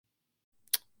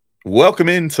Welcome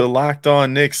into Locked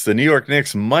On Knicks. The New York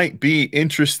Knicks might be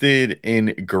interested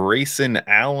in Grayson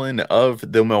Allen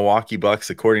of the Milwaukee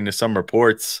Bucks, according to some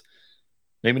reports.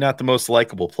 Maybe not the most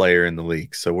likable player in the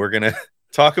league. So we're going to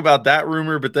talk about that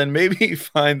rumor, but then maybe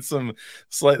find some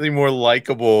slightly more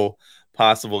likable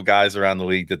possible guys around the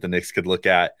league that the Knicks could look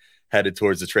at headed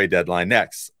towards the trade deadline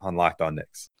next on Locked On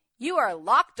Knicks. You are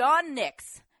Locked On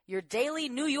Knicks, your daily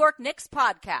New York Knicks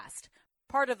podcast,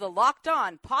 part of the Locked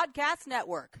On Podcast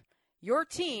Network. Your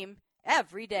team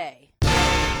every day.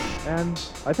 And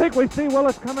I think we see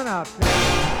Willis coming out.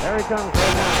 There he comes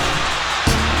right now.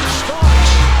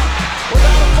 Starks without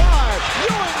a five.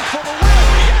 Ewing for the win.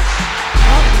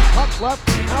 Yes! Puck left.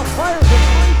 Now fires it.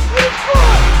 He's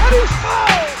good. And he's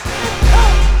fouled.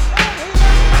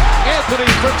 Anthony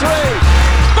for three.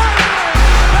 Bang!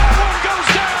 That one goes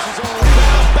down. This is all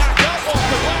about back up off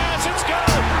the glass. It's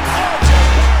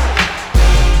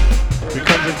good.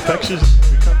 Becomes infectious.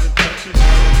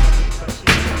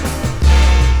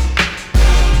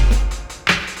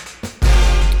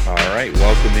 All right,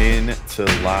 welcome in to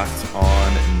Locked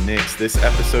On Knicks. This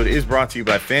episode is brought to you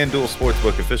by FanDuel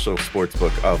Sportsbook, official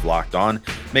sportsbook of Locked On.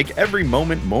 Make every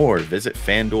moment more. Visit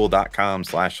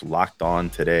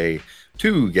FanDuel.com/LockedOn today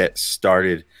to get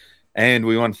started. And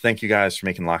we want to thank you guys for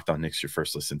making Locked On Knicks your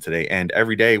first listen today and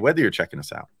every day, whether you're checking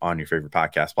us out on your favorite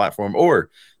podcast platform or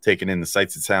taking in the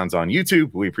sights and sounds on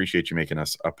YouTube. We appreciate you making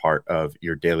us a part of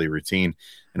your daily routine.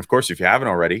 And of course, if you haven't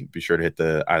already, be sure to hit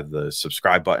either the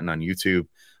subscribe button on YouTube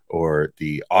or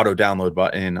the auto download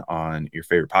button on your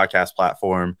favorite podcast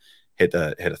platform. Hit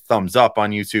a thumbs up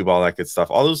on YouTube, all that good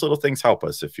stuff. All those little things help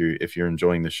us if you're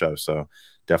enjoying the show. So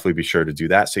definitely be sure to do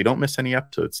that so you don't miss any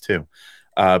episodes too.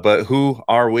 But who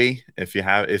are we? If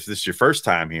this is your first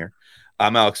time here,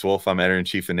 I'm Alex Wolf. I'm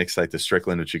editor-in-chief of Knicks site, The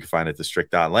Strickland, which you can find at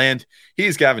thestrick.land.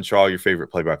 He's Gavin Shaw, your favorite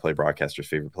play-by-play broadcaster's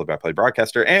favorite play-by-play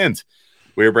broadcaster. And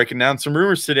we're breaking down some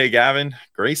rumors today, Gavin.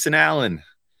 Grayson Allen,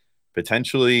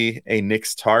 potentially a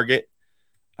Knicks target.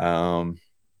 Yeah.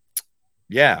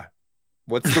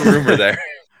 What's the rumor there?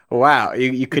 Wow,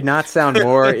 you could not sound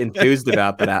more enthused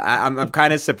about that. I'm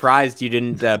kind of surprised you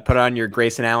didn't put on your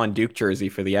Grayson Allen Duke jersey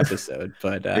for the episode.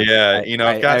 But yeah,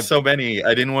 I've got so many. I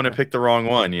didn't want to pick the wrong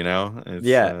one. No,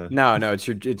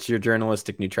 it's your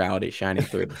journalistic neutrality shining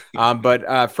through.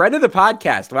 But friend of the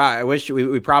podcast. Wow, I wish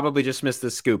we probably just missed the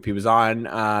scoop. He was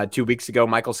on 2 weeks ago.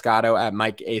 Michael Scotto at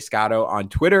Mike A. Scotto on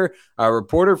Twitter, a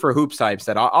reporter for Hoops Hype,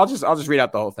 said I'll just read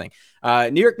out the whole thing.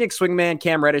 New York Knicks swingman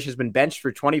Cam Reddish has been benched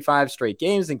for 25 straight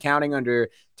games and counting under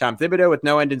Tom Thibodeau with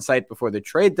no end in sight before the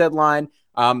trade deadline.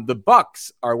 The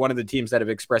Bucks are one of the teams that have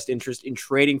expressed interest in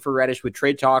trading for Reddish, with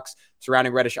trade talks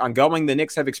surrounding Reddish ongoing. The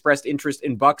Knicks have expressed interest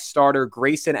in Bucks starter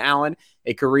Grayson Allen,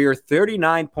 a career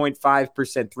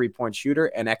 39.5% three-point shooter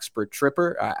and expert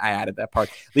tripper. I added that part.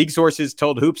 League sources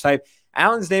told Hoops Hype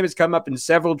Allen's name has come up in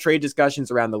several trade discussions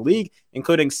around the league,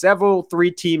 including several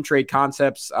three-team trade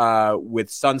concepts with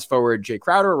Suns forward Jay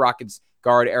Crowder. Rockets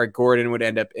guard Eric Gordon would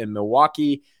end up in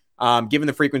Milwaukee. Given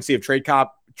the frequency of trade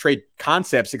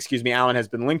concepts, Allen has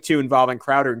been linked to involving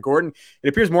Crowder and Gordon. It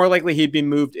appears more likely he'd be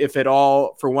moved, if at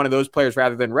all, for one of those players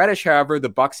rather than Reddish. However, the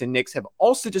Bucks and Knicks have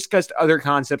also discussed other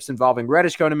concepts involving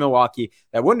Reddish going to Milwaukee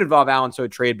that wouldn't involve Allen, so a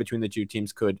trade between the two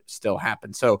teams could still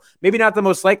happen. So maybe not the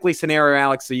most likely scenario,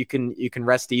 Alex, so you can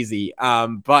rest easy.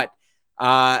 But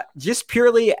just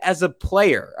purely as a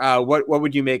player, what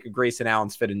would you make of Grayson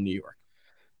Allen's fit in New York?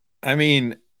 I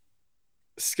mean,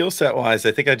 skill set wise,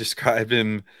 I think I described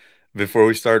him before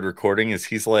we started recording is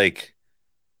he's like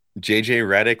JJ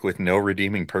Redick with no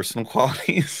redeeming personal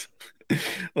qualities.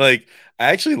 Like,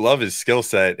 I actually love his skill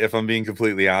set, if I'm being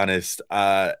completely honest.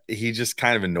 He just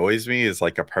kind of annoys me as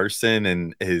like a person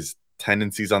and his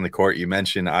tendencies on the court. You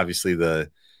mentioned obviously the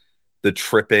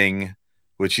tripping,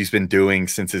 which he's been doing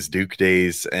since his Duke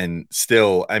days. And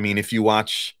still, I mean, if you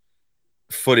watch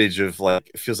footage of like,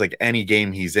 it feels like any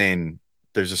game he's in,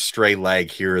 there's a stray leg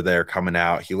here or there coming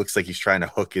out. He looks like he's trying to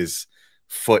hook his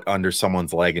foot under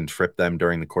someone's leg and trip them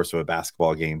during the course of a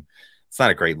basketball game. It's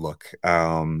not a great look.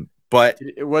 But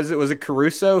was it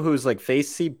Caruso whose like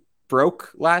face he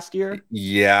broke last year?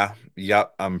 Yeah.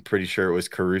 Yep. I'm pretty sure it was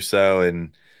Caruso.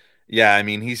 And yeah, I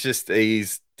mean, he's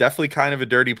definitely kind of a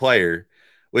dirty player,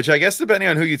 which I guess depending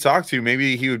on who you talk to,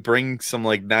 maybe he would bring some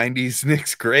like 90s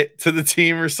Knicks grit to the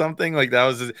team or something. Like that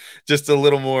was just a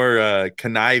little more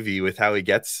connivey with how he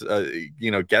gets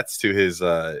to his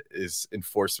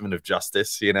enforcement of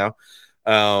justice,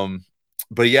 But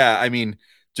yeah, I mean,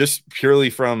 just purely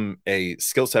from a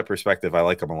skill set perspective, I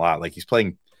like him a lot. Like he's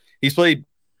played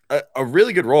a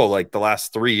really good role. Like the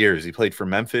last 3 years, he played for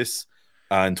Memphis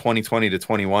in 2020 to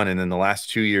 21, and then the last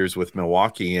 2 years with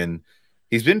Milwaukee, and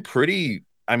he's been pretty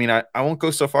I mean, I won't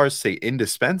go so far as to say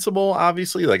indispensable,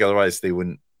 obviously. Like, otherwise they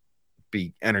wouldn't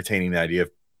be entertaining the idea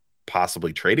of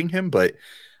possibly trading him, but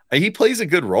he plays a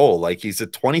good role. Like, he's a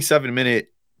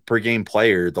 27-minute per game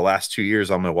player the last 2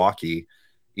 years on Milwaukee,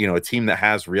 a team that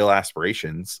has real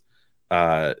aspirations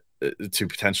to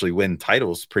potentially win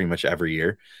titles pretty much every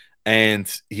year.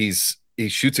 And he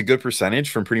shoots a good percentage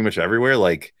from pretty much everywhere.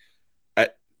 Like,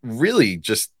 really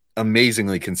just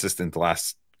amazingly consistent the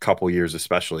last couple years,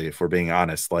 especially if we're being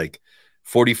honest, like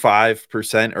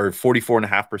 45% or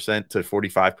 44.5% to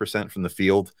 45% from the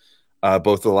field,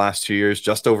 both of the last 2 years,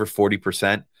 just over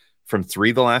 40% from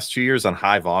three the last 2 years on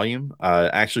high volume,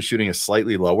 actually shooting a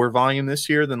slightly lower volume this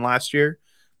year than last year.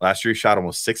 Last year, he shot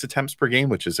almost 6 attempts per game,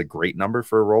 which is a great number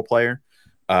for a role player.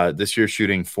 This year,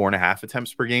 shooting 4.5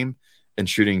 attempts per game and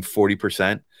shooting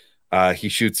 40%. He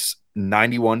shoots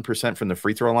 91% from the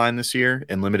free throw line this year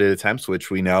in limited attempts,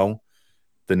 which we know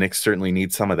the Knicks certainly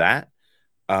need some of that.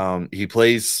 He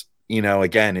plays,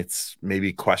 again, it's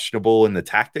maybe questionable in the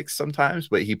tactics sometimes,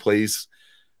 but he plays,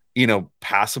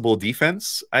 passable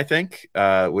defense, I think,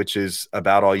 which is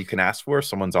about all you can ask for.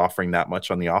 Someone's offering that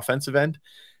much on the offensive end,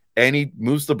 and he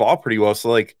moves the ball pretty well. So,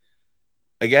 like,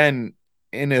 again,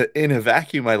 in a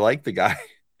vacuum, I like the guy,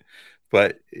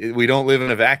 but we don't live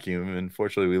in a vacuum.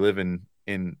 Unfortunately, we live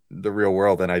in the real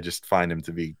world, and I just find him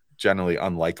to be generally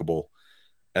unlikable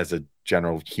as a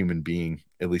general human being,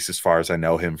 at least as far as I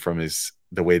know him from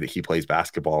the way that he plays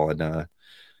basketball. And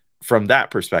from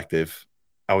that perspective,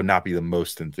 I would not be the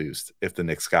most enthused if the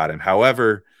Knicks got him.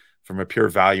 However, from a pure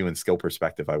value and skill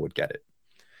perspective, I would get it.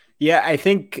 Yeah, I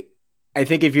think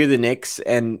if you're the Knicks,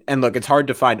 and look, it's hard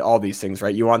to find all these things,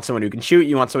 right? You want someone who can shoot,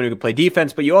 you want someone who can play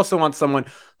defense, but you also want someone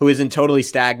who isn't totally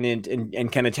stagnant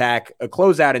and can attack a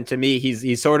closeout. And to me,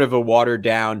 he's sort of a watered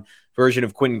down version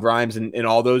of Quentin Grimes in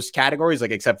all those categories,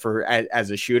 like except for as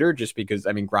a shooter, just because,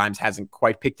 I mean, Grimes hasn't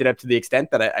quite picked it up to the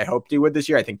extent that I hoped he would this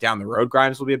year. I think down the road,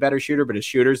 Grimes will be a better shooter, but as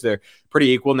shooters, they're pretty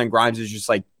equal. And then Grimes is just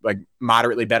like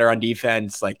moderately better on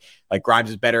defense. Like Grimes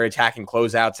is better attacking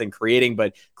closeouts and creating,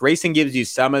 but Grayson gives you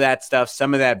some of that stuff,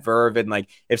 some of that verve. And like,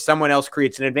 if someone else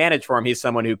creates an advantage for him, he's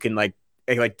someone who can like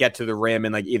get to the rim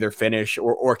and like either finish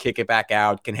or kick it back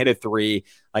out, can hit a three.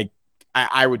 Like,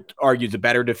 I would argue is a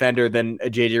better defender than a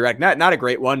JJ Redick. Not a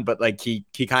great one, but like he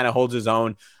kind of holds his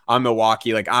own on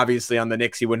Milwaukee. Like, obviously on the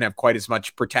Knicks, he wouldn't have quite as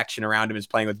much protection around him as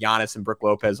playing with Giannis and Brook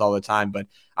Lopez all the time. But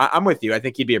I'm with you. I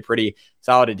think he'd be a pretty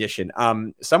solid addition.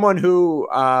 Someone who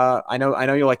I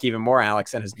know you'll like even more,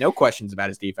 Alex, and has no questions about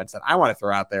his defense that I want to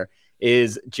throw out there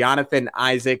is Jonathan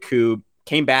Isaac, who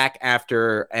came back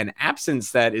after an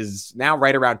absence that is now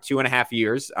right around 2.5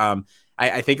 years.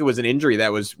 I think it was an injury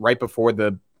that was right before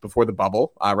the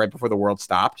bubble, right before the world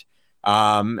stopped,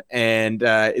 and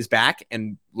is back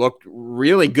and looked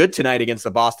really good tonight against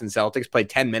the Boston Celtics. Played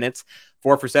 10 minutes,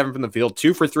 4 for 7 from the field,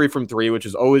 2 for 3 from three, which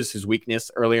is always his weakness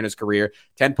earlier in his career.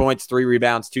 10 points, 3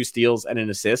 rebounds, 2 steals, and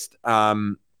an assist.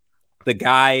 The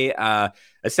guy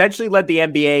essentially led the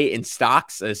NBA in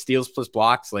stocks, steals plus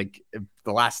blocks. Like,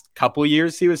 the last couple of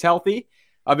years he was healthy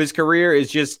of his career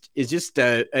is just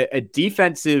a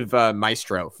defensive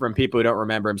maestro. From people who don't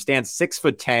remember him, stands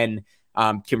 6'10",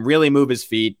 can really move his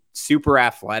feet, super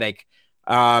athletic,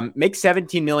 makes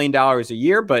 $17 million a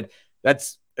year, but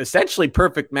that's essentially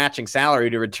perfect matching salary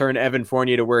to return Evan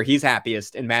Fournier to where he's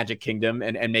happiest in Magic Kingdom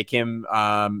and make him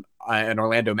an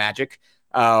Orlando Magic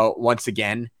once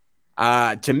again.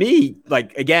 To me,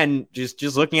 like, again,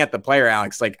 just looking at the player,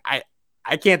 Alex, like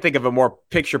I can't think of a more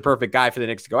picture perfect guy for the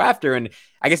Knicks to go after. And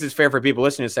I guess it's fair for people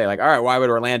listening to say, like, all right, why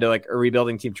would Orlando, like a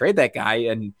rebuilding team, trade that guy?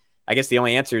 And I guess the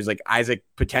only answer is like Isaac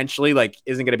potentially like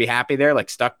isn't going to be happy there,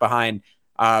 like stuck behind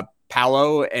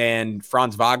Paolo and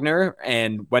Franz Wagner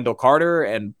and Wendell Carter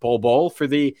and Bol Bol for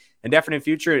the indefinite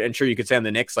future. And sure, you could say on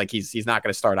the Knicks, like he's not going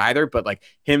to start either, but like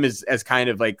him as kind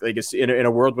of like in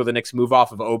a world where the Knicks move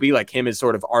off of Obi, like him is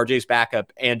sort of RJ's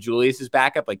backup and Julius's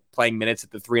backup, like playing minutes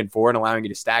at the 3 and 4 and allowing you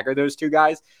to stagger those two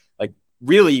guys. Like,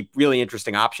 really, really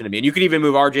interesting option to me. And you could even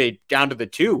move RJ down to the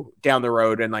 2 down the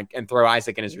road and throw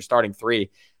Isaac in as your starting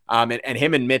 3. And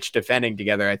him and Mitch defending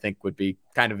together, I think would be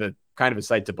kind of a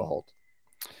sight to behold.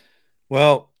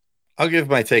 Well, I'll give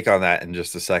my take on that in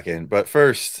just a second. But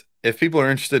first, if people are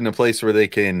interested in a place where they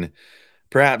can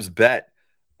perhaps bet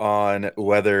on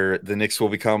whether the Knicks will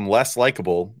become less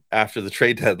likable after the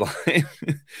trade deadline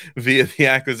via the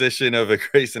acquisition of a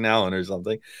Grayson Allen or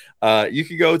something, you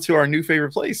can go to our new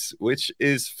favorite place, which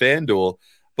is FanDuel.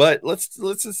 But let's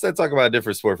instead talk about a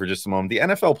different sport for just a moment. The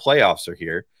NFL playoffs are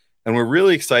here, And we're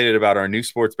really excited about our new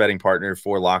sports betting partner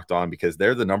for Locked On because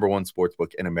they're the #1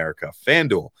 sportsbook in America,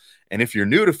 FanDuel. And if you're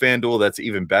new to FanDuel, that's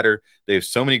even better. They have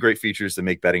so many great features to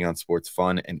make betting on sports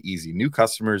fun and easy. New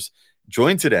customers,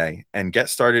 join today and get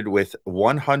started with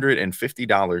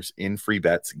 $150 in free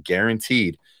bets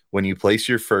guaranteed when you place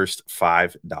your first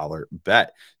 $5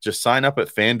 bet. Just sign up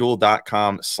at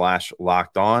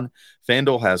FanDuel.com/lockedon.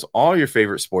 FanDuel has all your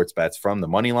favorite sports bets from the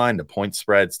money line to point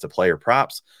spreads to player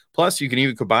props. Plus, you can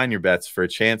even combine your bets for a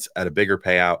chance at a bigger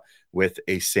payout with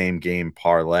a same-game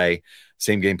parlay.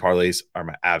 Same-game parlays are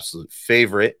my absolute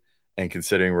favorite. And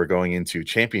considering we're going into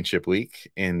championship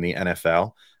week in the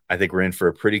NFL, I think we're in for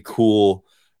a pretty cool,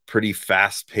 pretty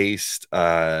fast-paced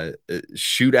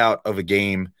shootout of a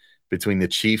game between the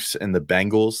Chiefs and the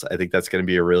Bengals. I think that's going to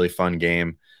be a really fun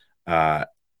game. I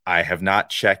have not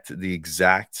checked the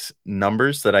exact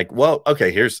numbers that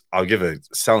I'll give a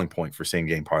selling point for same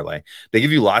game parlay. They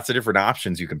give you lots of different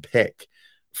options you can pick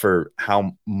for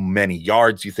how many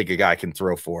yards you think a guy can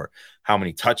throw for, how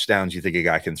many touchdowns you think a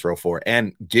guy can throw for,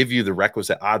 and give you the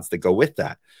requisite odds that go with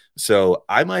that. So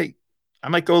I might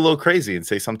go a little crazy and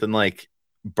say something like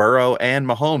Burrow and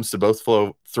Mahomes to both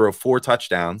throw 4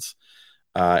 touchdowns.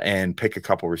 And pick a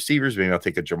couple receivers. Maybe I'll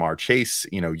take a Jamar Chase,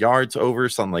 yards over,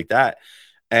 something like that.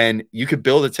 And you could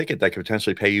build a ticket that could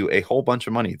potentially pay you a whole bunch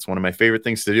of money. It's one of my favorite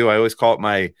things to do. I always call it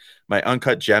my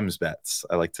uncut gems bets.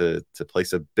 I like to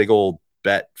place a big old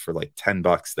bet for like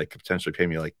 $10 that could potentially pay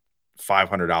me like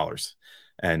 $500.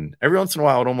 And every once in a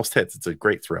while, it almost hits. It's a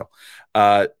great thrill.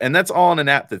 And that's all in an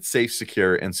app that's safe,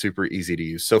 secure, and super easy to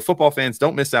use. So football fans,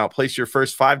 don't miss out. Place your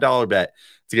first $5 bet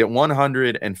to get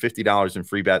 $150 in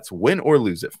free bets, win or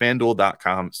lose at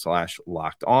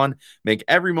FanDuel.com/lockedon. Make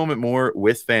every moment more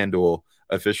with FanDuel,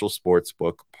 official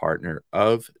sportsbook partner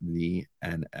of the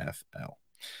NFL.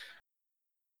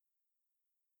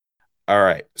 All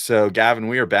right. So, Gavin,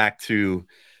 we are back to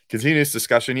continue this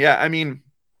discussion. Yeah, I mean,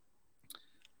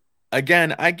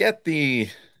 again, I get the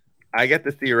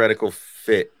theoretical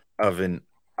fit of an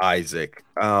Isaac.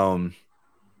 I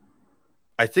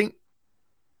think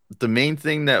the main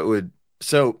thing that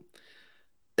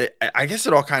I guess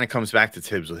it all kind of comes back to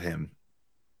Tibbs with him.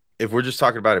 If we're just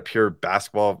talking about a pure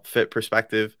basketball fit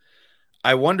perspective,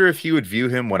 I wonder if he would view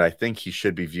him what I think he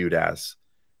should be viewed as,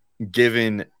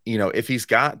 given, if he's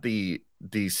got the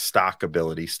stock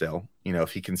ability still,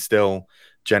 if he can still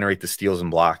generate the steals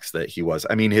and blocks that he was.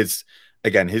 I mean, his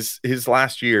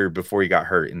last year before he got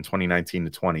hurt in 2019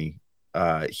 to 20,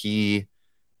 he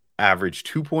averaged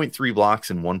 2.3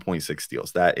 blocks and 1.6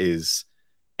 steals. That is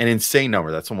an insane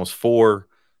number. That's almost 4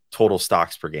 total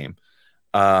stocks per game.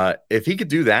 If he could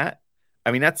do that,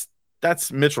 I mean, that's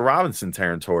Mitchell Robinson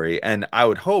territory. And I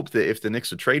would hope that if the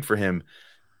Knicks would trade for him,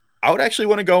 I would actually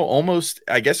want to go almost,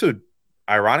 I guess it would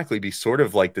ironically be sort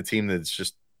of like the team that's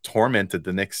just tormented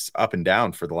the Knicks up and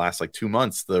down for the last 2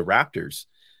 months, the Raptors.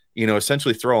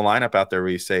 Essentially throw a lineup out there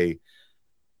where you say,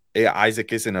 yeah,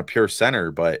 Isaac isn't a pure center,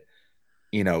 but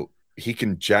he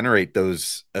can generate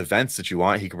those events that you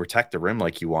want. He can protect the rim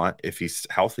like you want if he's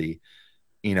healthy.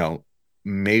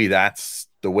 Maybe that's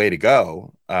the way to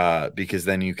go, because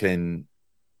then you can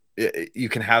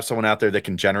have someone out there that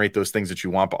can generate those things that you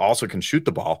want, but also can shoot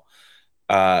the ball.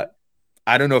 I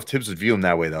don't know if Tibbs would view him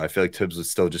that way, though. I feel like Tibbs would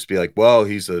still just be like, well,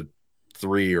 he's a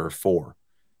 3 or 4.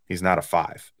 He's not a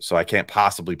 5. So I can't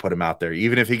possibly put him out there,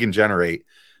 even if he can generate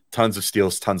tons of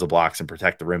steals, tons of blocks, and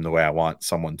protect the rim the way I want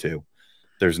someone to.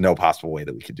 There's no possible way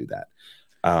that we could do that.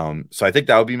 So I think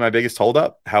that would be my biggest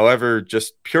holdup. However,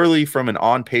 just purely from an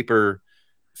on-paper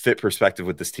fit perspective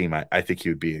with this team, I think he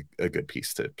would be a good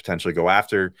piece to potentially go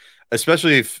after,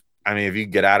 especially if you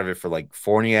get out of it for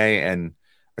Fournier and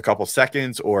a couple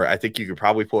seconds, or I think you could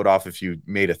probably pull it off if you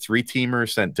made a 3-teamer,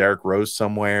 sent Derrick Rose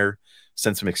somewhere,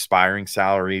 sent some expiring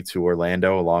salary to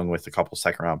Orlando along with a couple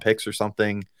second-round picks or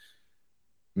something,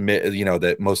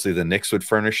 that mostly the Knicks would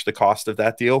furnish the cost of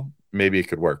that deal. Maybe it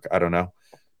could work. I don't know.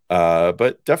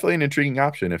 But definitely an intriguing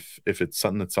option if it's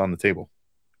something that's on the table.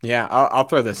 Yeah, I'll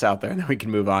throw this out there and then we can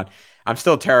move on. I'm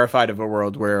still terrified of a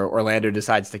world where Orlando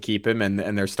decides to keep him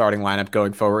and their starting lineup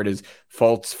going forward is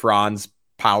Fultz, Franz,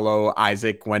 Paolo,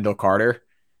 Isaac, Wendell Carter.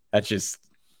 That's just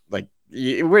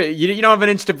you don't have an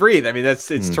inch to breathe. I mean, it's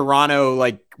Toronto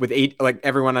with 8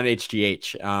 everyone on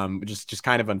HGH, just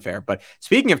kind of unfair. But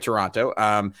speaking of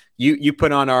Toronto, you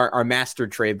put on our master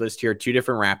trade list here 2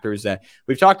 different Raptors that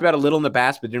we've talked about a little in the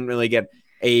past, but didn't really get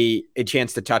a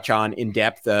chance to touch on in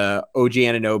depth. OG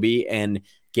Anunoby and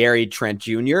Gary Trent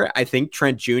Jr. I think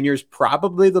Trent Jr. is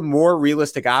probably the more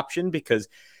realistic option because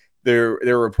there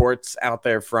are reports out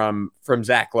there from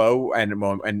Zach Lowe,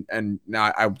 and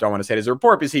now I don't want to say it as a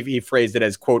report because he phrased it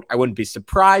as, quote, I wouldn't be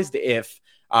surprised if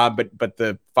But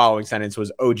the following sentence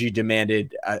was OG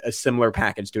demanded a similar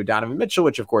package to Donovan Mitchell,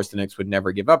 which of course the Knicks would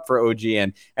never give up for OG.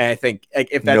 And I think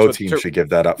if that's no team should give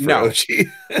that up for OG.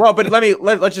 Well, but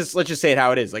let's just say it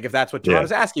how it is. Like if that's what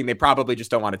Toronto's asking, they probably just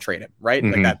don't want to trade him, right?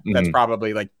 Mm-hmm, Like that's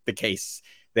probably like the case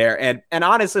there. And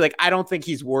honestly, like I don't think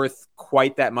he's worth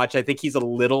quite that much. I think he's a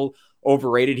little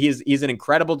overrated. He's an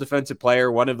incredible defensive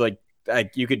player. One of like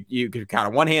you could count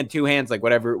on one hand, two hands, like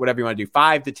whatever you want to do,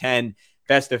 5 to 10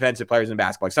 best defensive players in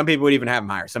basketball. Like some people would even have him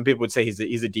higher. Some people would say he's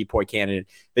a DPOY candidate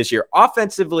this year.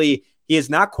 Offensively, he has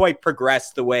not quite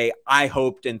progressed the way I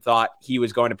hoped and thought he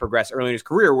was going to progress early in his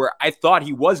career, where I thought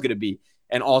he was going to be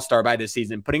an all-star by this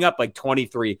season, putting up like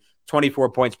 23,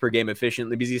 24 points per game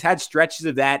efficiently, because he's had stretches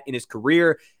of that in his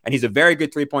career, and he's a very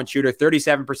good three-point shooter,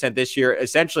 37% this year.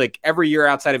 Essentially, like every year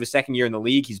outside of his second year in the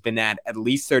league, he's been at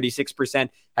least 36%,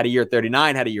 had a year at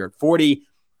 39, had a year at 40.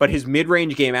 But his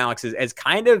mid-range game, Alex, has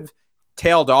kind of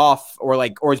tailed off or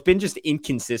it's been just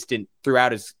inconsistent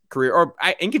throughout his career.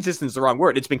 Inconsistent is the wrong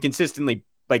word. It's been consistently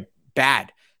like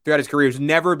bad throughout his career. He's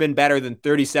never been better than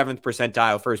 37th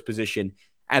percentile for his position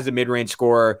as a mid-range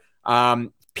scorer.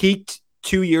 Peaked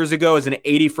 2 years ago as an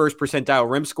 81st percentile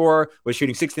rim scorer, was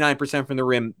shooting 69% from the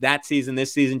rim that season.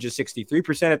 This season, just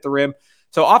 63% at the rim.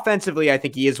 So offensively, I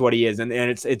think he is what he is. And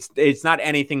it's not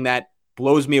anything that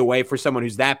blows me away for someone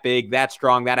who's that big, that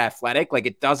strong, that athletic. Like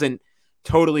it doesn't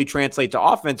totally translate to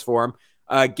offense for him.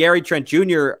 Gary Trent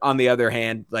Jr., on the other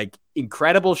hand, like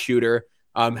incredible shooter,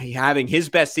 having his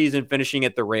best season finishing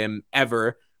at the rim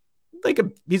ever.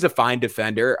 He's a fine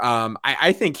defender.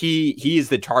 I think he is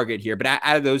the target here. But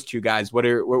out of those two guys, what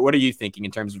are you thinking in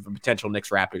terms of a potential Knicks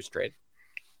Raptors trade?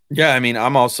 Yeah, I mean,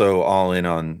 I'm also all in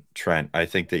on Trent. I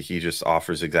think that he just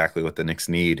offers exactly what the Knicks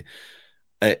need.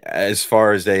 As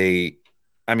far as I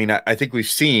think we've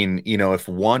seen, if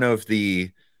one of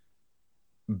the,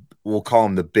 we'll call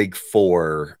them the big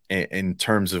four in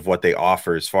terms of what they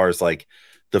offer, as far as like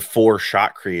the four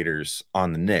shot creators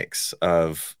on the Knicks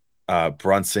of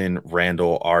Brunson,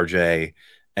 Randall, RJ,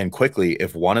 and Quickly,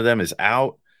 if one of them is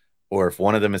out or if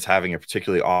one of them is having a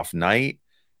particularly off night,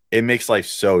 it makes life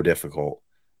so difficult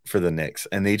for the Knicks.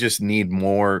 And they just need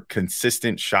more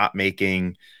consistent shot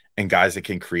making and guys that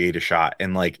can create a shot.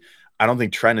 And like, I don't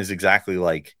think Trent is exactly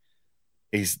like,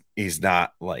 he's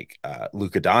not like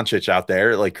Luka Doncic out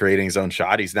there, like creating his own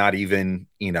shot. He's not even,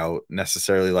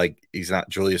 necessarily like he's not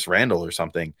Julius Randle or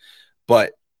something,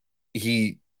 but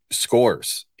he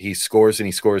scores. He scores and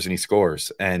he scores and he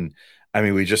scores. And I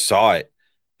mean, we just saw it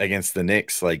against the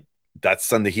Knicks. Like that's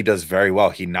something he does very well.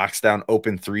 He knocks down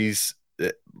open threes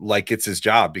like it's his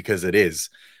job, because it is.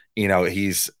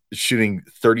 He's shooting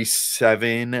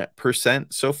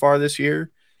 37% so far this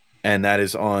year, and that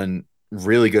is on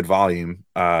really good volume,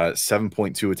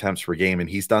 7.2 attempts per game. And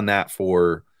he's done that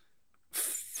for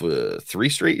 3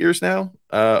 straight years now,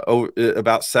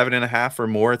 about 7.5 or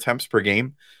more attempts per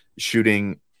game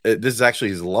shooting. This is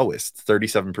actually his lowest.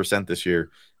 37% this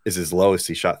year is his lowest.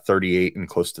 He shot 38 and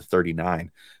close to 39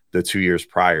 the 2 years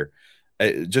prior.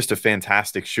 Just a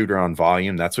fantastic shooter on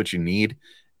volume. That's what you need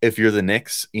if you're the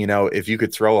Knicks. If you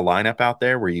could throw a lineup out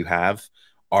there where you have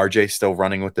RJ still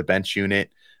running with the bench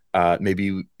unit,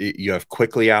 maybe you have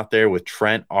Quickly out there with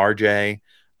Trent, RJ,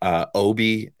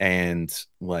 Obi, and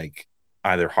like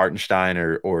either Hartenstein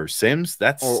or Sims.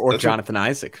 That's Jonathan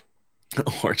Isaac.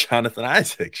 Or Jonathan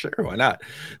Isaac. Sure, why not?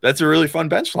 That's a really fun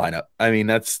bench lineup. I mean,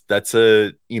 that's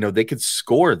a, they could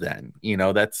score then,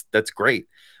 that's great.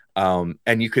 And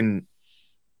you can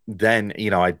then,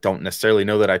 I don't necessarily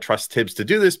know that I trust Tibbs to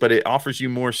do this, but it offers you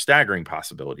more staggering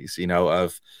possibilities,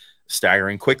 of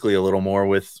staggering Quickly a little more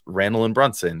with Randall and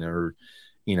Brunson, or,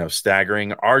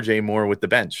 staggering RJ more with the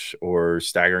bench, or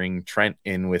staggering Trent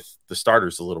in with the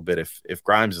starters a little bit if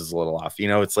Grimes is a little off.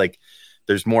 It's like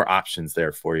there's more options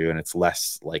there for you, and it's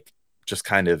less like just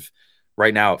kind of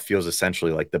right now it feels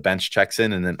essentially like the bench checks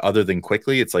in, and then other than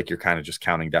Quickly, it's like you're kind of just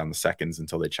counting down the seconds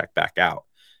until they check back out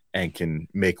and can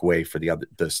make way for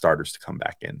the starters to come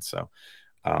back in. So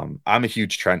I'm a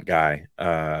huge Trent guy.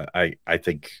 I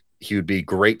think he would be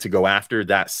great to go after.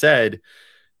 That said,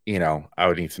 I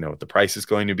would need to know what the price is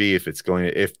going to be.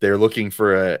 If they're looking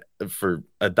for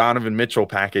a Donovan Mitchell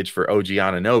package for OG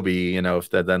Anunoby, if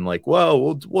they're then like,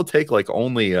 well, we'll take like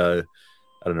only I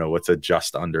don't know, what's a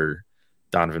just under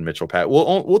Donovan Mitchell pack.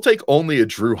 We'll take only a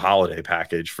Drew Holiday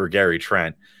package for Gary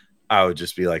Trent. I would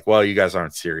just be like, well, you guys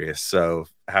aren't serious. So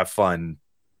have fun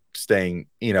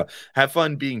have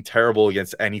fun being terrible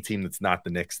against any team that's not the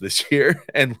Knicks this year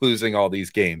and losing all these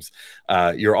games.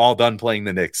 You're all done playing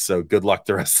the Knicks, so good luck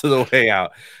the rest of the way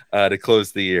out to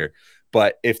close the year.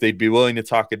 But if they'd be willing to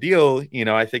talk a deal,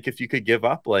 I think if you could give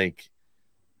up like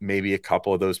maybe a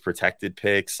couple of those protected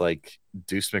picks like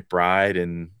Deuce McBride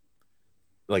and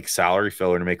like salary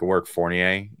filler to make it work.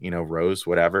 Fournier, Rose,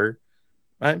 whatever.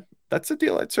 That's a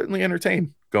deal I'd certainly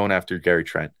entertain going after Gary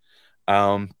Trent.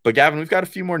 But Gavin, we've got a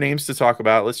few more names to talk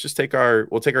about. Let's just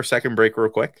we'll take our second break real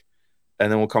quick,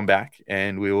 and then we'll come back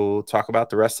and we will talk about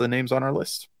the rest of the names on our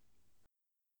list.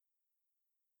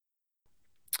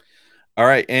 All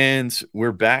right, and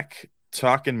we're back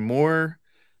talking more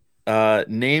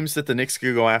names that the Knicks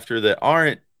could go after that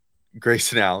aren't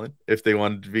Grayson Allen if they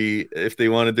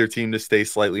wanted their team to stay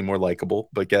slightly more likable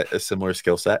but get a similar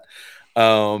skill set.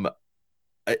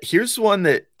 Here's one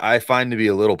that I find to be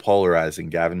a little polarizing,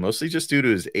 Gavin, mostly just due to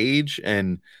his age,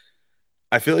 and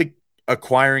I feel like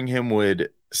acquiring him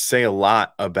would say a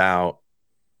lot about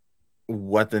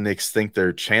what the Knicks think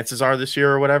their chances are this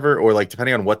year or whatever, or like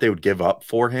depending on what they would give up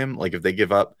for him. Like if they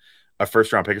give up a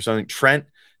first round pick or something. Trent,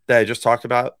 that I just talked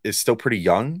about, is still pretty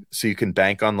young, so you can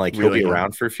bank on like really he'll be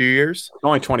around for a few years.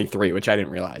 Only 23, which I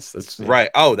didn't realize. Right.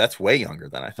 Oh, that's way younger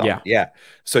than I thought. Yeah.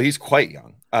 So he's quite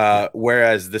young.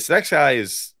 Whereas this next guy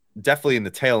is definitely in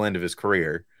the tail end of his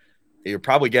career. You're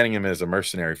probably getting him as a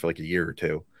mercenary for like a year or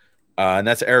two. And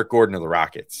that's Eric Gordon of the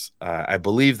Rockets. I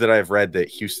believe that I've read that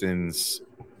Houston's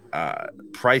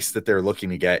price that they're looking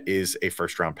to get is a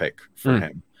first round pick for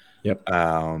him. Yep.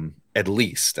 At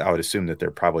least I would assume that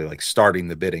they're probably like starting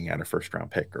the bidding at a first round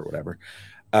pick or whatever.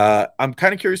 I'm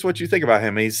kind of curious what you think about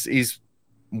him. He's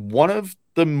one of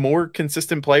the more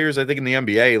consistent players, I think, in the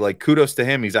NBA. Like, kudos to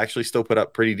him. He's actually still put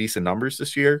up pretty decent numbers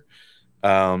this year,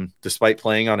 despite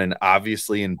playing on an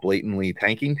obviously and blatantly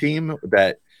tanking team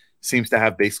that seems to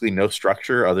have basically no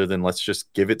structure other than let's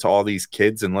just give it to all these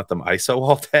kids and let them ISO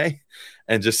all day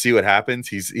and just see what happens.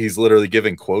 He's literally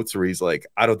giving quotes where he's like,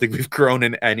 I don't think we've grown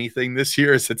in anything this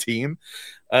year as a team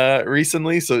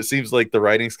recently. So it seems like the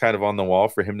writing's kind of on the wall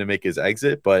for him to make his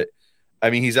exit. But I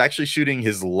mean, he's actually shooting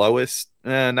his lowest,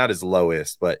 not his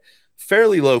lowest, but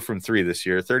fairly low from three this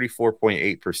year,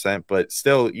 34.8%, but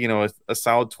still, a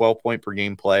solid 12-point per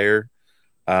game player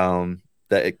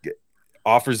that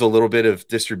offers a little bit of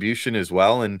distribution as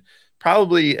well. And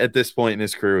probably at this point in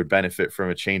his career would benefit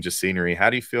from a change of scenery. How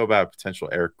do you feel about a potential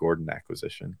Eric Gordon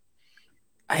acquisition?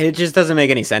 It just doesn't make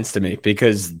any sense to me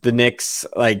because the Knicks,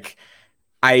 like,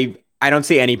 I don't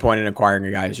see any point in acquiring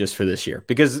a guy who's just for this year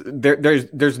because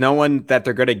there's no one that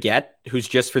they're going to get who's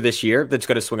just for this year that's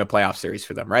going to swing a playoff series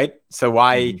for them, right? So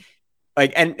why,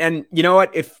 and you know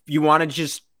what? If you want to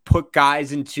just put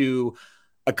guys into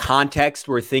a context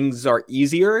where things are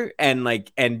easier and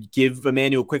give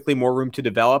Emmanuel Quickley more room to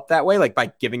develop that way, like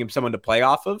by giving him someone to play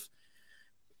off of,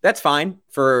 that's fine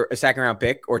for a second round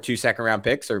pick or 2 second round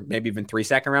picks or maybe even 3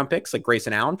 second round picks like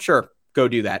Grayson Allen. Sure. Go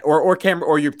do that. Or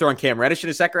you're throwing Cam Reddish at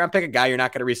a second round pick, a guy you're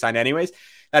not going to re-sign anyways.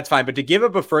 That's fine. But to give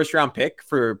up a first round pick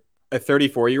for a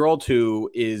 34-year-old who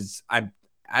is, I'm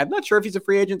not sure if he's a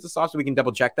free agent this offseason, we can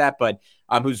double check that, but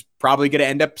who's probably going to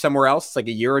end up somewhere else like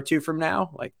a year or two from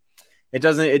now. Like it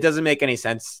doesn't make any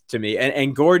sense to me.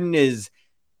 And Gordon is,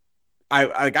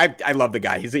 I love the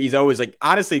guy. He's always like,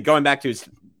 honestly, going back to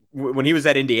when he was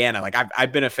at Indiana, like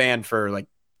I've been a fan for like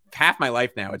half my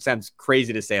life now. It sounds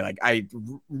crazy to say,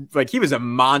 like he was a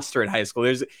monster in high school.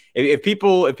 If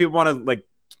people want to like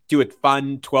do a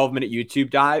fun 12-minute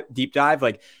YouTube deep dive,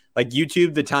 like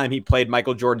YouTube the time he played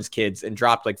Michael Jordan's kids and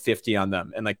dropped like 50 on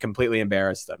them and like completely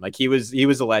embarrassed them. Like he was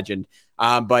a legend.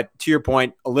 But to your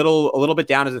point, a little bit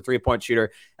down as a 3-point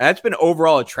shooter. And that's been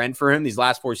overall a trend for him these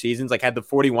last 4 seasons. Like had the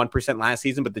 41% last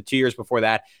season, but the 2 years before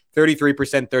that,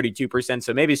 33%, 32%.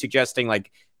 So maybe suggesting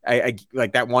like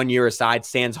that 1 year aside,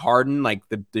 Sans Harden, like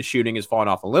the shooting has fallen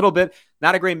off a little bit.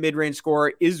 Not a great mid-range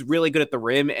scorer, is really good at the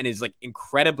rim and is like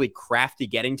incredibly crafty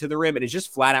getting to the rim and is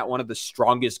just flat out one of the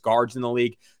strongest guards in the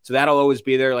league. So that'll always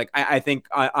be there. Like I think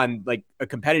on like a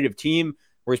competitive team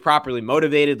where he's properly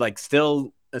motivated, like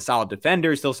still a solid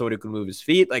defender, still someone who can move his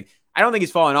feet. Like I don't think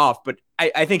he's falling off, but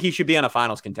I think he should be on a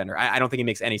finals contender. I don't think he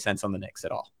makes any sense on the Knicks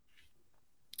at all.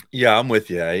 Yeah, I'm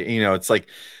with you. It's like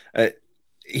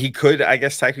he could, I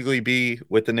guess, technically be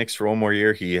with the Knicks for one more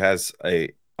year. He has a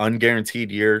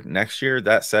unguaranteed year next year.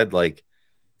 That said, like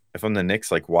if I'm the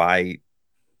Knicks, like why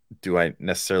do I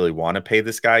necessarily want to pay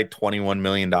this guy $21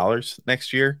 million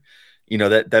next year?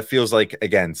 That feels like,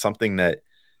 again, something that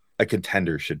a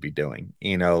contender should be doing,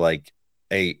 like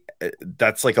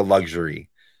that's like a luxury,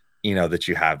 that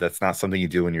you have. That's not something you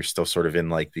do when you're still sort of in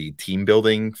like the team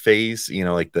building phase,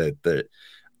 like the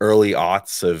early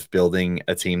aughts of building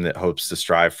a team that hopes to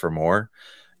strive for more.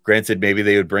 Granted, maybe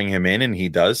they would bring him in and he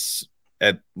does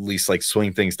at least like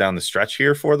swing things down the stretch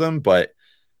here for them, but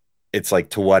it's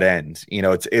like, to what end?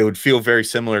 It would feel very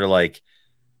similar to like,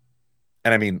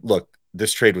 and I mean, look,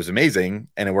 this trade was amazing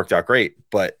and it worked out great,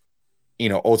 but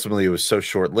ultimately it was so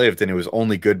short-lived and it was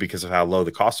only good because of how low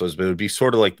the cost was. But it would be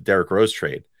sort of like the Derrick Rose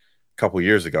trade a couple of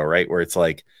years ago, right? Where it's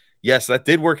like, yes, that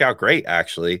did work out great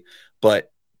actually,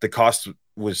 but the cost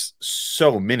was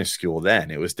so minuscule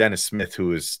then. It was Dennis Smith who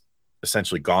was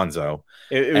essentially gonzo.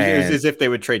 It was as if they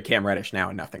would trade Cam Reddish now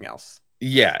and nothing else.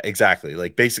 Yeah, exactly.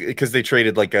 Like basically because they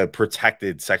traded like a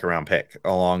protected second round pick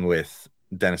along with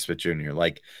Dennis Smith Jr.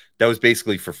 Like that was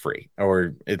basically for free,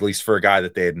 or at least for a guy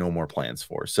that they had no more plans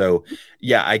for. So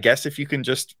yeah, I guess if you can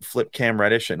just flip Cam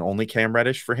Reddish and only Cam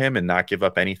Reddish for him and not give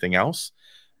up anything else,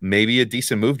 maybe a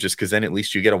decent move, just because then at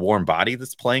least you get a warm body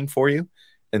that's playing for you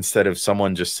instead of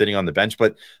someone just sitting on the bench.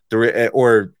 But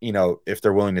if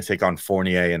they're willing to take on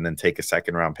Fournier and then take a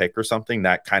second round pick or something,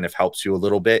 that kind of helps you a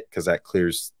little bit because that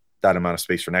clears that amount of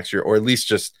space for next year, or at least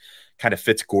just kind of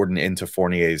fits Gordon into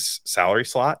Fournier's salary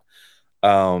slot.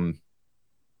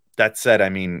 That said, I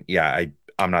mean, yeah,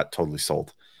 I'm not totally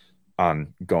sold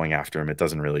on going after him. It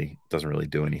doesn't really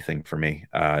do anything for me,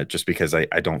 just because I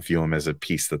don't view him as a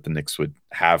piece that the Knicks would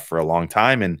have for a long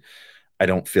time, and I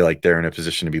don't feel like they're in a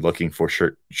position to be looking for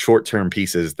short-term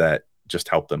pieces that just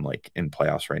help them like in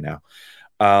playoffs right now.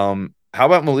 How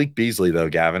about Malik Beasley though,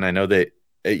 Gavin? I know that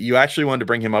you actually wanted to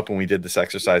bring him up when we did this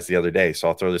exercise the other day, so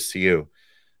I'll throw this to you.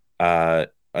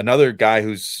 Another guy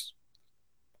who's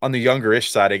on the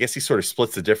younger-ish side. I guess he sort of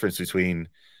splits the difference between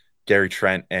Gary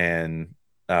Trent and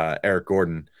Eric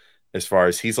Gordon, as far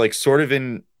as he's like sort of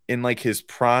in like his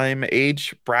prime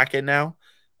age bracket now.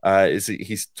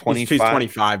 He's 25? He's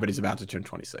 25, but he's about to turn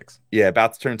 26. Yeah,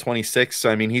 about to turn 26. So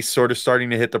I mean, he's sort of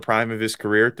starting to hit the prime of his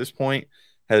career at this point.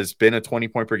 Has been a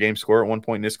 20-point per game scorer at one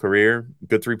point in his career.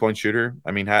 Good 3-point shooter.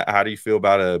 I mean, how do you feel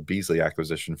about a Beasley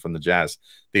acquisition from the Jazz?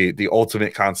 The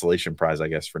ultimate consolation prize, I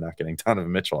guess, for not getting Donovan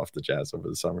Mitchell off the Jazz over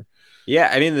the summer. Yeah,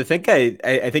 I mean, I think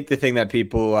the thing that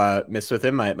people miss with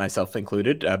him, myself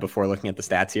included, before looking at the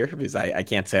stats here, because I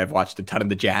can't say I've watched a ton of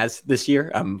the Jazz this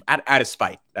year, out of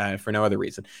spite, for no other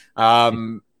reason.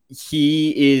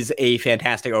 He is a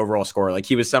fantastic overall scorer. Like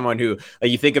he was someone who,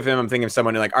 like you think of him, I'm thinking of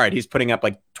someone who like, all right, he's putting up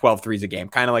like 12 threes a game,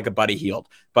 kind of like a Buddy Hield,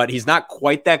 but he's not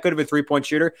quite that good of a 3-point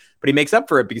shooter, but he makes up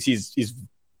for it because he's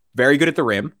very good at the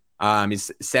rim.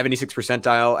 He's 76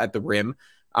 percentile at the rim.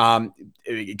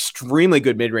 Extremely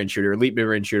good mid-range shooter, elite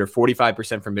mid-range shooter,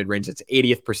 45% from mid-range. That's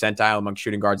 80th percentile among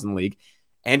shooting guards in the league,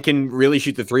 and can really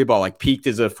shoot the three ball. Like peaked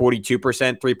as a 42%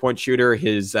 3-point shooter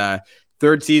his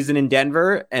third season in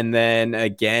Denver, and then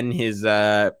again his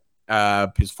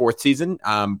fourth season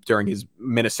during his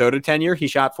Minnesota tenure, he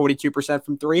shot 42%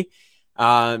 from three.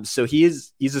 So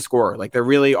he's a scorer. Like there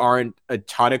really aren't a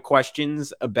ton of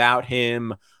questions about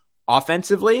him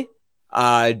offensively.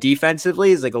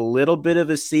 Defensively is like a little bit of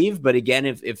a sieve, but again,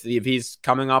 if he's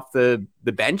coming off the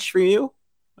bench for you,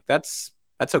 that's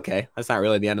okay. That's not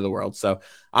really the end of the world. So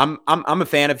I'm a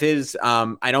fan of his.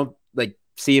 I don't like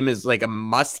see him as like a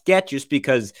must get, just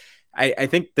because I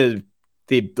think the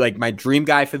like my dream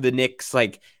guy for the Knicks,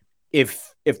 like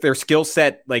if their skill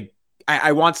set, like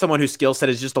I want someone whose skill set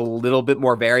is just a little bit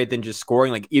more varied than just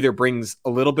scoring, like either brings a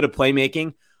little bit of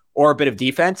playmaking or a bit of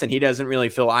defense, and he doesn't really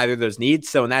fill either of those needs.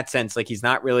 So in that sense, like he's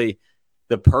not really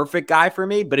the perfect guy for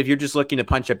me. But if you're just looking to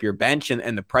punch up your bench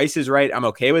and the price is right, I'm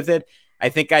okay with it. I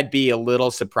think I'd be a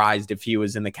little surprised if he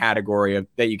was in the category of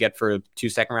that you get for 2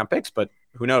 second-round picks, but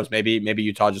who knows? Maybe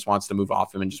Utah just wants to move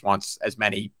off him and just wants as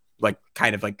many, like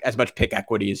kind of like as much pick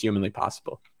equity as humanly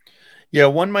possible. Yeah,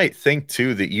 one might think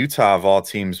too that Utah of all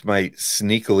teams might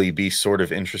sneakily be sort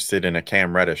of interested in a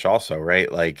Cam Reddish also,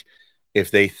 right? Like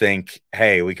if they think,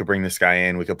 hey, we could bring this guy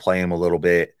in, we could play him a little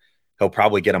bit, he'll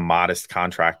probably get a modest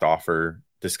contract offer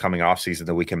this coming offseason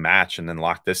that we can match and then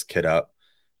lock this kid up,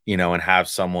 and have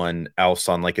someone else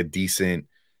on like a decent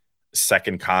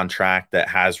second contract that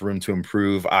has room to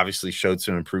improve. Obviously showed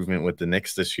some improvement with the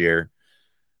Knicks this year.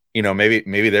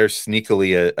 Maybe there's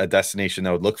sneakily a destination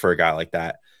that would look for a guy like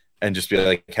that and just be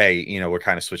like, hey, we're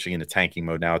kind of switching into tanking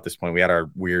mode now at this point. We had our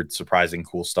weird, surprising,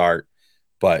 cool start,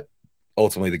 but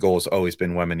ultimately the goal has always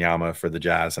been Wembanyama for the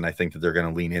Jazz. And I think that they're going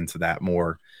to lean into that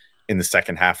more in the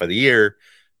second half of the year,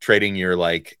 trading your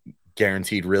like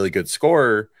guaranteed really good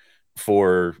scorer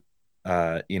for,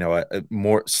 a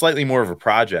slightly more of a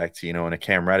project, and a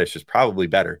Cam Reddish is probably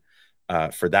better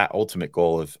for that ultimate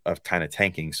goal of kind of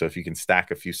tanking. So if you can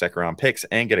stack a few second round picks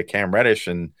and get a Cam Reddish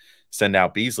and send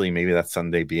out Beasley, maybe that's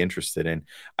something they'd be interested in.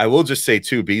 I will just say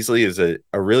too, Beasley is a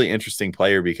really interesting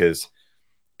player because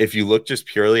if you look just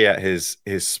purely at his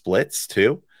splits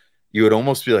too, you would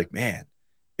almost be like, man,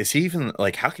 is he even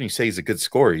like, how can you say he's a good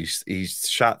scorer? He's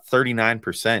shot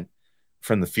 39%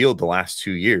 from the field the last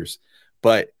 2 years,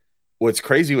 but what's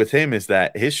crazy with him is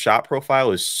that his shot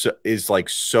profile is like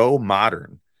so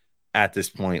modern at this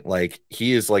point. Like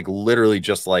he is like literally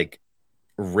just like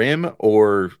rim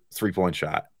or 3-point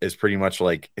shot is pretty much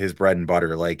like his bread and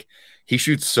butter. Like he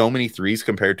shoots so many threes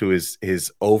compared to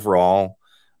his overall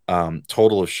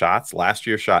total of shots. Last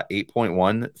year shot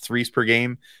 8.1 threes per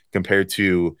game compared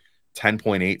to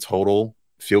 10.8 total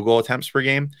field goal attempts per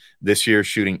game. This year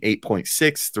shooting 8.6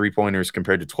 3-pointers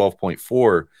compared to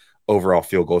 12.4 overall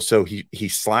field goals. So he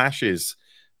slashes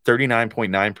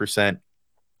 39.9%,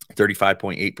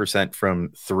 35.8%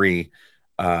 from three.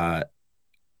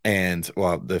 And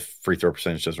well, the free throw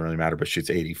percentage doesn't really matter, but shoots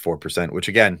 84%, which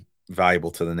again,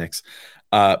 valuable to the Knicks.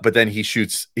 But then he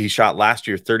shot last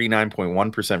year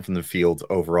 39.1% from the field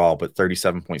overall, but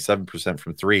 37.7%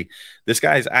 from three. This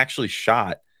guy has actually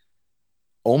shot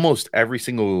almost every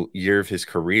single year of his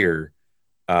career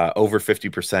over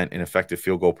 50% in effective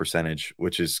field goal percentage,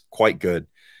 which is quite good.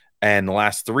 And the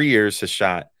last 3 years has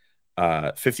shot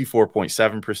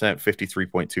 54.7%,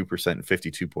 53.2%, and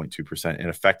 52.2% in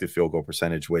effective field goal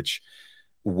percentage, which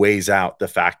weighs out the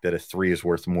fact that a three is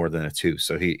worth more than a two.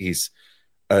 So he's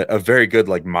a very good,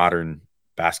 like, modern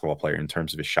basketball player in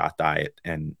terms of his shot diet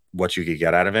and what you could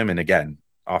get out of him. And again,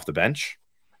 off the bench,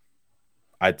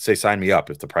 I'd say sign me up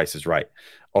if the price is right.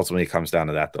 Ultimately, it comes down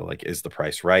to that, though. Like, is the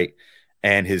price right?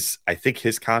 And I think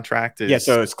his contract is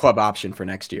so it's club option for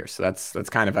next year. So that's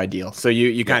kind of ideal. So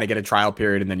you kind of get a trial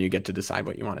period and then you get to decide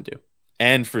what you want to do.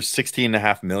 And for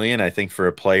 $16.5 million, I think for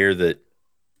a player that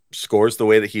scores the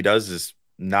way that he does is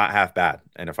not half bad.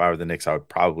 And if I were the Knicks, I would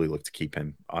probably look to keep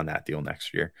him on that deal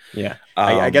next year. Yeah.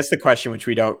 I guess the question, which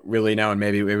we don't really know, and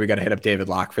maybe we got to hit up David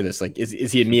Locke for this, like,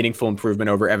 is he a meaningful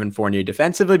improvement over Evan Fournier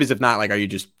defensively? Because if not, like, are you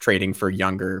just trading for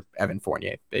younger Evan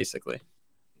Fournier, basically?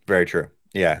 Very true.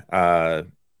 Yeah.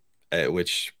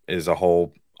 Which is a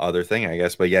whole other thing, I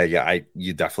guess. But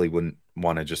you definitely wouldn't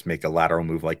want to just make a lateral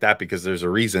move like that, because there's a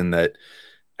reason that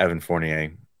Evan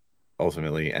Fournier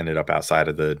ultimately ended up outside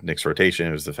of the Knicks rotation.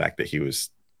 It was the fact that he was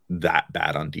that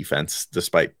bad on defense,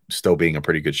 despite still being a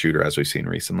pretty good shooter, as we've seen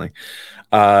recently.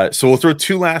 So we'll throw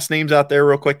two last names out there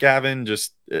real quick, Gavin.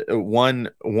 Just one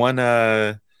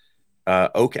Oak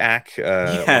Ack,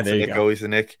 always a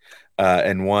Knick,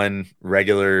 and one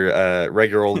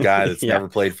regular old guy that's never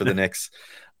played for the Knicks.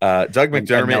 Doug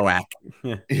McDermott.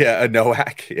 A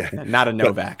Nowak. Yeah. Not a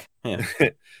Novak. Yeah.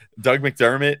 Doug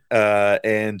McDermott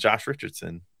and Josh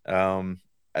Richardson.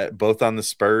 Both on the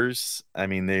Spurs. I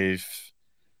mean, they've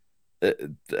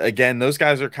again, those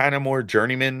guys are kind of more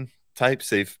journeyman types.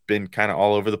 They've been kind of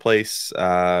all over the place.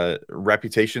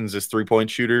 Reputations as 3-point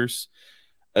shooters.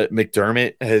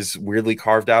 McDermott has weirdly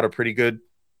carved out a pretty good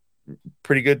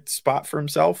spot for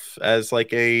himself as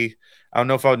like I don't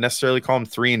know if I would necessarily call him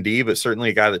 3-and-D, but certainly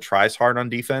a guy that tries hard on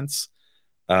defense.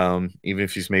 Even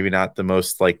if he's maybe not the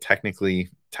most like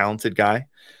technically talented guy.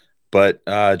 But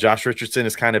Josh Richardson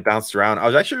has kind of bounced around. I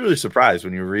was actually really surprised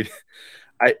when you read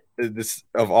this,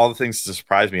 of all the things to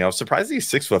surprise me. I was surprised he's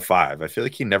 6'5". I feel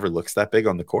like he never looks that big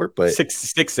on the court, but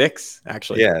 6'6",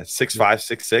 actually. Yeah, 6'5",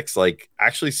 6'6", like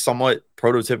actually somewhat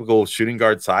prototypical shooting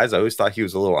guard size. I always thought he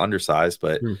was a little undersized,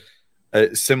 but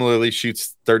similarly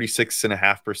shoots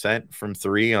 36.5% from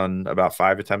three on about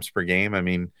 5 attempts per game. I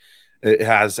mean, it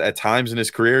has at times in his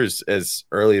career, as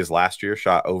early as last year,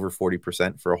 shot over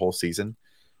 40% for a whole season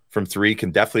from three.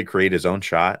 Can definitely create his own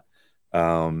shot.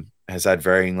 Has had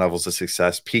varying levels of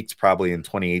success. Peaked probably in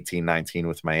 2018-19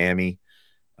 with Miami,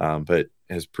 but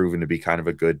has proven to be kind of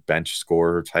a good bench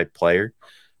scorer type player.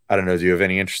 I don't know. Do you have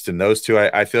any interest in those two?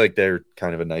 I feel like they're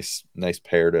kind of a nice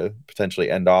pair to potentially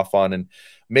end off on, and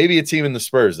maybe a team in the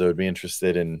Spurs that would be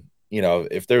interested in. You know,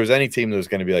 if there was any team that was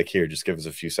going to be like, here, just give us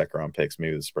a few second-round picks,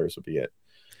 maybe the Spurs would be it.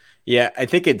 Yeah, I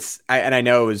think I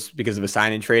know it was because of a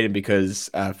sign and trade and because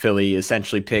Philly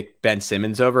essentially picked Ben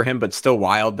Simmons over him, but still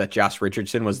wild that Josh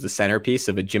Richardson was the centerpiece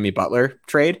of a Jimmy Butler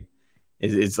trade.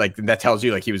 It's like, that tells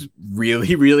you like he was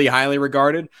really, really highly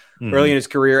regarded early in his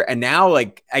career. And now,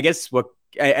 like, I guess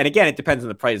and again, it depends on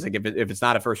the price. Like if it's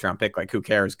not a first round pick, like who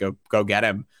cares? Go get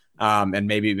him. And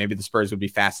maybe the Spurs would be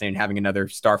fascinated having another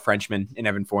star Frenchman in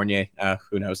Evan Fournier.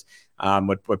 Who knows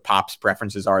what Pop's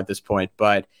preferences are at this point,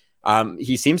 but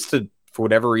he seems to, for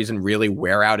whatever reason, really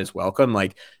wear out his welcome.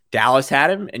 Like Dallas had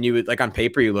him, and you would, like, on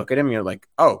paper, you look at him and you're like,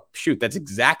 oh shoot, that's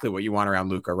exactly what you want around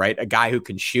Luka, right? A guy who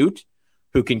can shoot,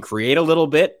 who can create a little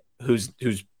bit, who's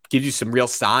gives you some real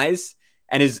size,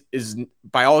 and is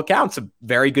by all accounts a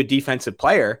very good defensive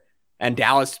player. And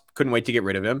Dallas couldn't wait to get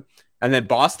rid of him. And then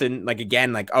Boston, like,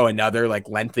 again, like, oh, another like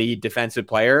lengthy defensive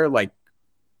player, like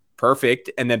perfect.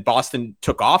 And then Boston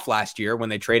took off last year when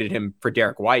they traded him for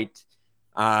Derek White.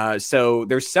 So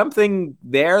there's something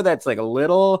there that's like a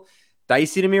little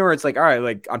dicey to me where it's like, all right,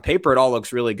 like on paper, it all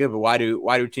looks really good, but why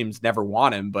do teams never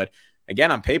want him? But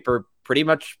again, on paper, pretty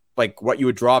much like what you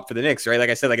would draw up for the Knicks, right? Like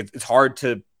I said, like it's hard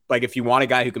to, like, if you want a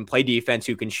guy who can play defense,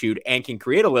 who can shoot and can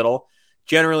create a little,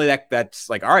 generally that's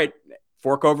like, all right,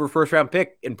 fork over first round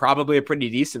pick and probably a pretty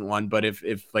decent one. But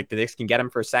if like the Knicks can get him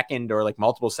for a second or like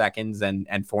multiple seconds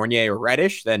and Fournier or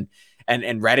Reddish, then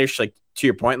and Reddish, like to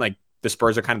your point, like the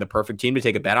Spurs are kind of the perfect team to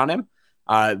take a bet on him.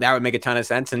 That would make a ton of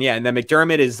sense. And yeah, and then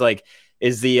McDermott is like,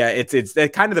 it's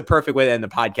kind of the perfect way to end the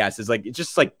podcast is like, it's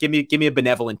just like, give me a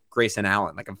benevolent Grayson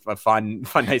Allen, like a fun,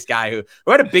 nice guy who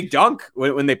had a big dunk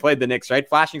when they played the Knicks, right?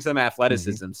 Flashing some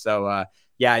athleticism. Mm-hmm. So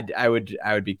yeah, I would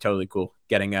be totally cool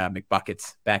getting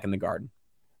McBuckets back in the Garden.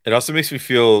 It also makes me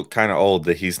feel kind of old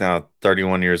that he's now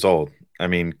 31 years old. I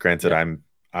mean, granted, yeah.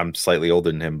 I'm slightly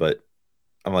older than him, but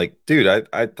I'm like, dude,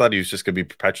 I thought he was just gonna be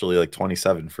perpetually like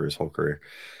 27 for his whole career.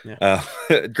 Yeah.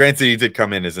 Granted, he did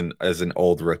come in as an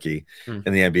old rookie in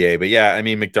the NBA, but yeah, I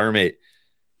mean, McDermott,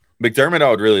 I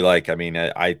would really like. I mean,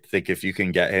 I think if you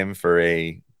can get him for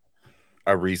a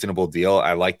reasonable deal,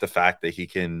 I like the fact that he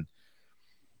could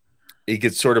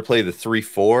sort of play the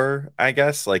 3-4, I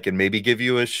guess, like, and maybe give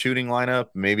you a shooting lineup,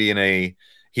 maybe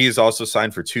he is also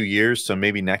signed for 2 years. So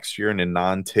maybe next year in a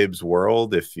non-Tibbs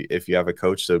world, if you have a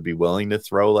coach that would be willing to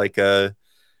throw like a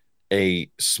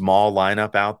small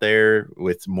lineup out there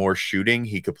with more shooting,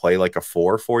 he could play like a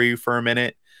 4 for you for a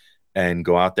minute and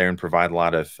go out there and provide a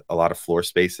lot of floor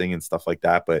spacing and stuff like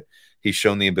that. But he's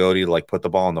shown the ability to like put the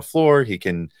ball on the floor. He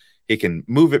can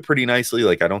move it pretty nicely.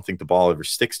 Like, I don't think the ball ever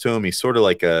sticks to him. He's sort of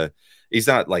like he's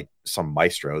not like some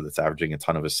maestro that's averaging a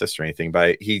ton of assists or anything,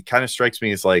 but he kind of strikes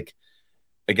me as like,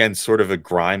 again, sort of a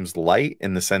Grimes light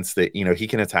in the sense that, you know, he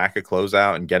can attack a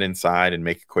closeout and get inside and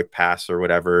make a quick pass or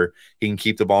whatever. He can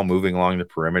keep the ball moving along the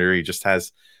perimeter. He just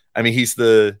has, I mean, he's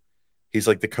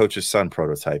like the coach's son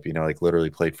prototype, you know, like literally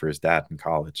played for his dad in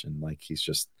college. And like, he's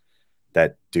just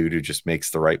that dude who just makes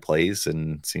the right plays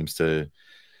and seems to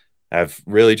have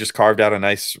really just carved out a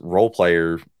nice role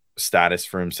player status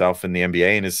for himself in the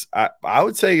NBA. And I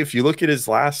would say if you look at his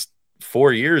last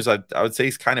 4 years, I would say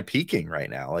he's kind of peaking right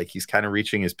now. Like, he's kind of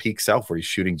reaching his peak self where he's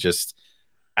shooting just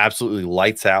absolutely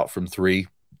lights out from 3.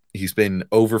 He's been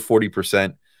over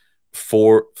 40%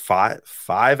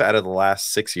 5 out of the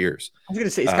last 6 years. I was going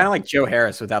to say, he's kind of like Joe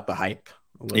Harris without the hype.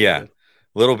 A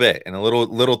little bit, and a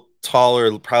little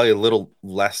taller, probably a little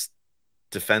less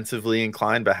defensively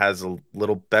inclined, but has a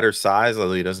little better size,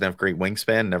 although he doesn't have great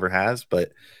wingspan, never has.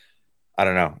 But I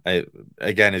don't know.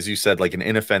 Again, as you said, like an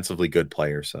inoffensively good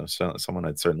player. So someone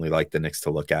I'd certainly like the Knicks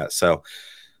to look at. So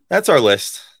that's our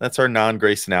list. That's our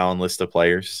non-Grayson Allen list of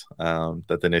players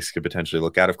that the Knicks could potentially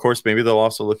look at. Of course, maybe they'll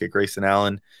also look at Grayson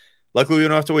Allen. Luckily, we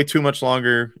don't have to wait too much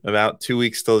longer, about 2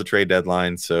 weeks till the trade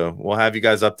deadline. So we'll have you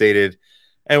guys updated,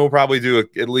 and we'll probably do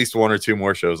at least 1 or 2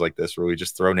 more shows like this where we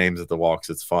just throw names at the wall because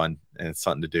it's fun and it's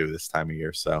something to do this time of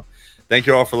year. So thank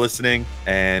you all for listening,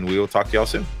 and we will talk to y'all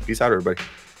soon. Peace out, everybody.